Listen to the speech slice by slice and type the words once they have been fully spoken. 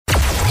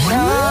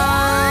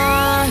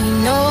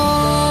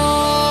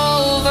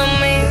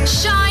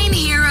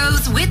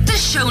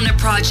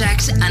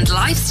Project and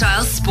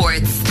Lifestyle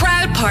Sports.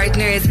 Proud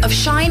partners of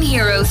Shine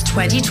Heroes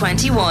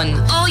 2021.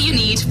 All you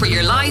need for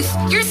your life,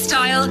 your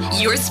style,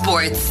 your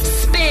sports.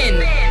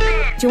 Spin.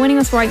 Joining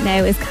us right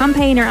now is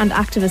campaigner and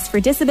activist for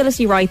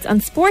disability rights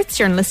and sports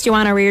journalist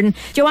Joanna Reardon.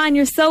 Joanne,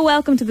 you're so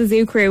welcome to the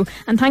Zoo Crew,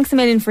 and thanks a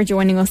million for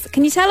joining us.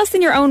 Can you tell us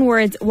in your own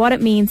words what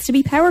it means to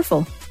be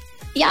powerful?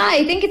 Yeah,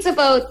 I think it's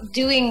about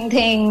doing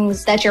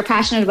things that you're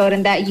passionate about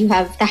and that you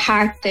have the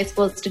heart, I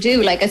suppose, to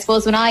do. Like, I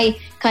suppose when I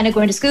kind of go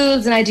into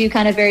schools and I do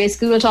kind of various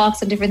school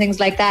talks and different things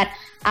like that,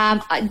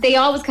 they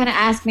always kind of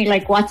ask me,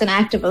 like, what's an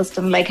activist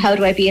and, like, how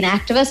do I be an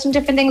activist and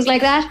different things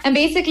like that. And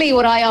basically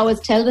what I always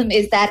tell them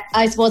is that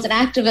I suppose an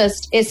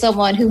activist is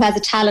someone who has a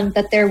talent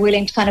that they're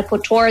willing to kind of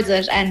put towards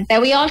it, and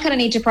that we all kind of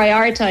need to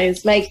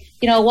prioritise, like,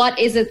 you know, what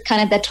is it kind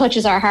of that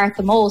touches our heart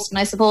the most? And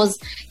I suppose,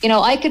 you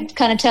know, I could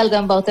kind of tell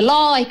them about the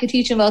law, I could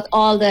teach them about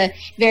all the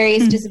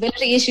various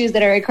disability issues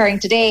that are occurring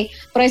today,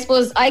 but I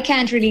suppose I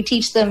can't really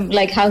teach them,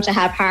 like, how to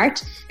have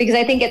heart, because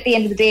I think at the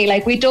end of the day,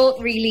 like, we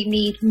don't really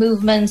need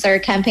movements or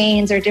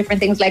campaigns or different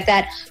things like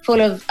that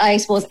full of, I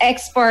suppose,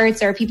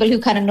 experts or people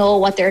who kind of know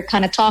what they're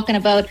kind of talking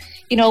about.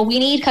 You know, we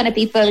need kind of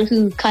people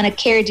who kind of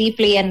care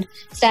deeply and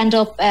stand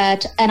up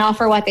and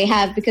offer what they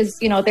have, because,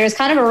 you know, there's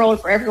kind of a role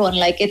for everyone.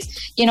 Like,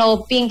 it's, you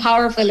know, being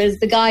powerful is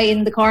the guy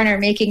in the corner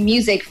making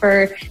music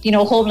for, you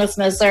know,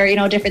 homelessness or, you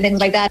know, different things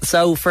like that.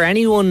 So for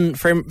anyone,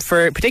 for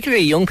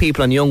particularly young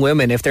people and young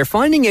women, if they're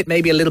finding it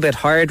maybe a little bit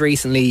hard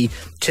recently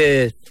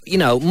to, you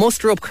know,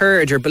 muster up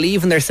courage or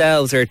believe in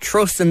themselves or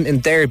trust in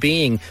their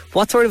being,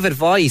 what sort of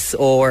advice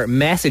or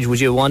message would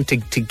you want to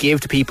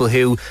give to people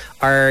who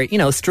are, you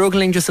know,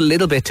 struggling just a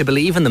little bit to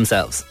believe in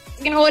themselves?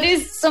 You know, it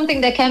is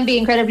something that can be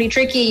incredibly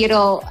tricky. You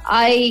know,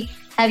 I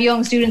have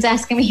young students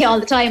asking me all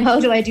the time,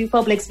 how do I do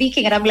public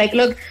speaking? And I'm like,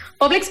 look,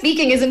 public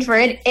speaking isn't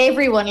for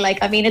everyone. Like,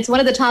 I mean, it's one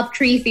of the top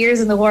 3 fears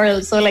in the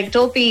world. So, like,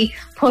 don't be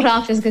put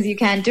off just because you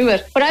can't do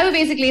it. But I would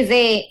basically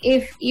say,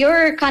 if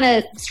you're kind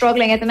of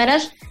struggling at the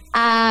minute,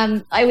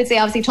 I would say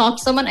obviously talk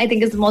to someone, I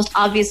think, is the most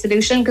obvious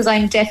solution, because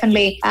I'm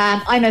definitely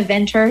I'm a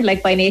venter,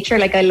 like, by nature.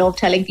 Like, I love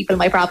telling people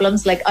my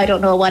problems. Like, I don't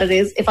know what it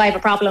is. If I have a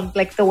problem,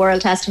 like, the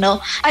world has to know.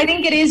 I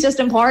think it is just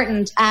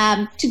important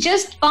to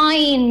just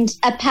find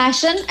a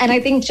passion, and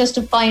I think just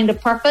to find a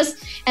purpose.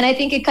 And I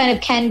think it kind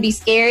of can be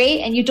scary,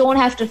 and you don't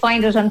have to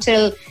find it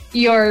until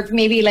you're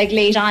maybe, like,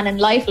 late on in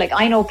life. Like,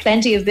 I know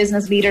plenty of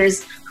business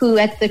leaders who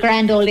at the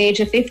grand old age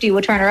of 50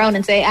 would turn around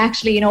and say,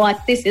 actually, you know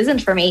what, this isn't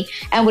for me,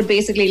 and would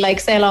basically,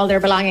 like, sell all their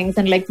belongings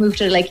and, like, move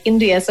to, like,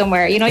 India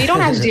somewhere. You know, you don't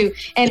have to do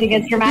anything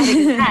as dramatic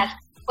as that.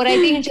 But I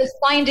think just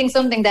finding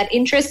something that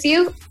interests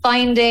you,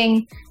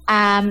 finding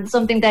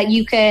something that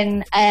you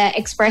can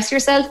express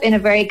yourself in a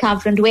very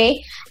confident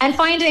way, and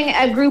finding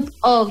a group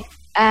of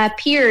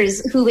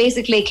peers who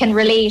basically can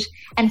relate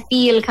and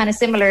feel kind of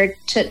similar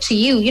to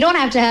you. You don't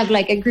have to have,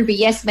 like, a group of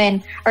yes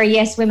men or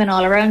yes women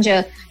all around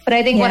you. But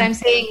I think what I'm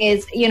saying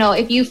is, you know,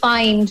 if you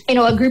find, you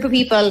know, a group of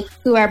people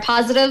who are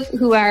positive,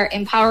 who are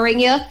empowering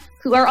you,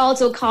 who are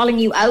also calling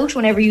you out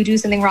whenever you do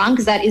something wrong,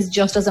 because that is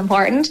just as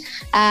important.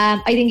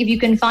 I think if you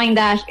can find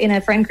that in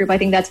a friend group, I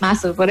think that's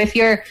massive. But if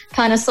you're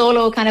kind of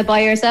solo, kind of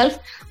by yourself,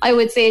 I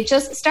would say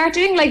just start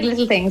doing, like,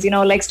 little things, you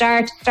know, like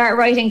start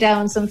writing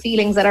down some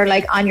feelings that are,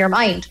 like, on your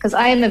mind, because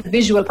I am a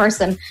visual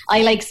person.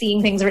 I like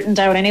seeing things written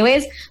down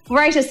anyways.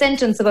 Write a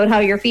sentence about how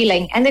you're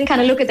feeling, and then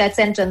kind of look at that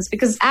sentence,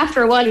 because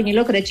after a while when you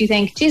look at it, you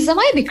think, geez, am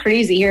I a bit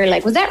crazy here?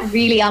 Like, was that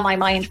really on my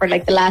mind for,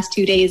 like, the last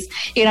 2 days?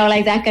 You know,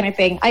 like, that kind of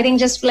thing. I think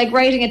just, like,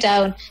 writing it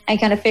down and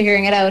kind of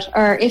figuring it out.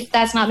 Or if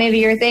that's not maybe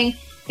your thing,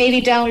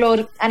 maybe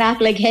download an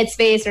app like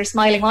Headspace or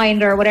Smiling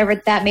Mind or whatever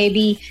that may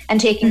be, and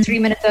taking 3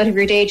 minutes out of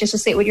your day just to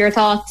sit with your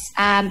thoughts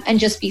and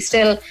just be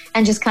still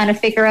and just kind of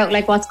figure out,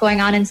 like, what's going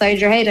on inside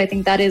your head. I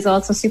think that is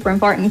also super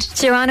important.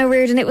 Joanna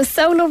Reardon, it was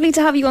so lovely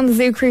to have you on the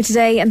Zoo Crew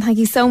today, and thank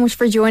you so much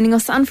for joining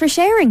us and for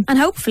sharing, and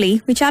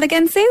hopefully we chat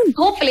again soon.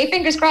 Hopefully,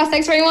 fingers crossed.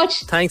 Thanks very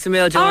much. Thanks a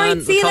mil, Joanne. All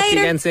right, see you later. Talk to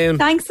you again soon.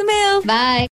 Thanks a mil. Bye.